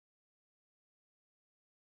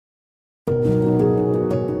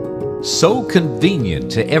So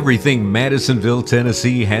convenient to everything Madisonville,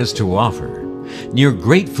 Tennessee has to offer. Near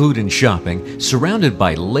great food and shopping, surrounded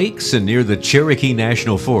by lakes and near the Cherokee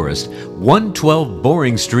National Forest, 112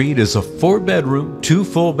 Boring Street is a 4-bedroom, 2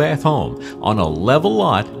 full-bath home on a level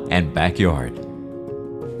lot and backyard.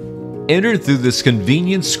 Enter through this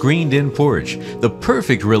convenient screened-in porch, the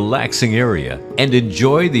perfect relaxing area, and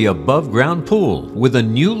enjoy the above-ground pool with a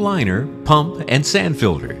new liner, pump, and sand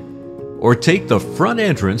filter. Or take the front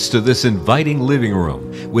entrance to this inviting living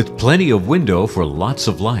room with plenty of window for lots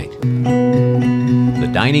of light.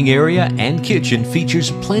 The dining area and kitchen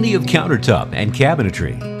features plenty of countertop and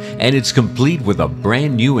cabinetry, and it's complete with a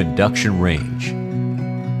brand new induction range.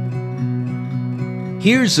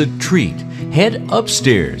 Here's a treat. Head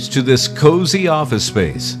upstairs to this cozy office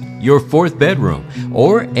space, your 4th bedroom,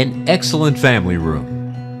 or an excellent family room.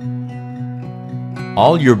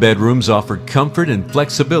 All your bedrooms offer comfort and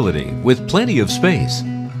flexibility with plenty of space.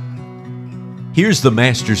 Here's the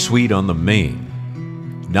master suite on the main.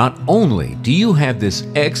 Not only do you have this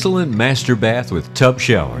excellent master bath with tub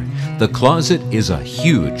shower, the closet is a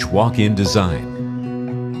huge walk-in design.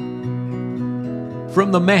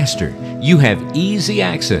 From the master, you have easy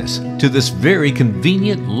access to this very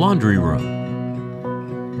convenient laundry room.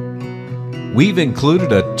 We've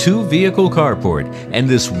included a 2-vehicle carport and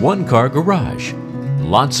this 1-car garage.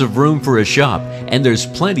 Lots of room for a shop, and there's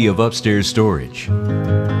plenty of upstairs storage.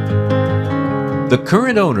 The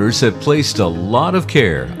current owners have placed a lot of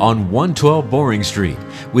care on 112 Boring Street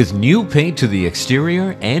with new paint to the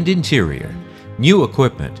exterior and interior, new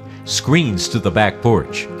equipment, screens to the back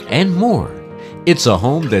porch, and more. It's a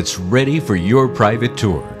home that's ready for your private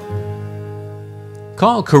tour.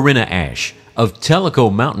 Call Corrina Ashe of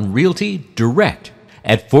Tellico Mountain Realty direct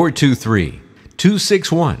at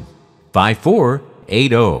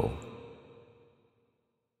 423-261-5480.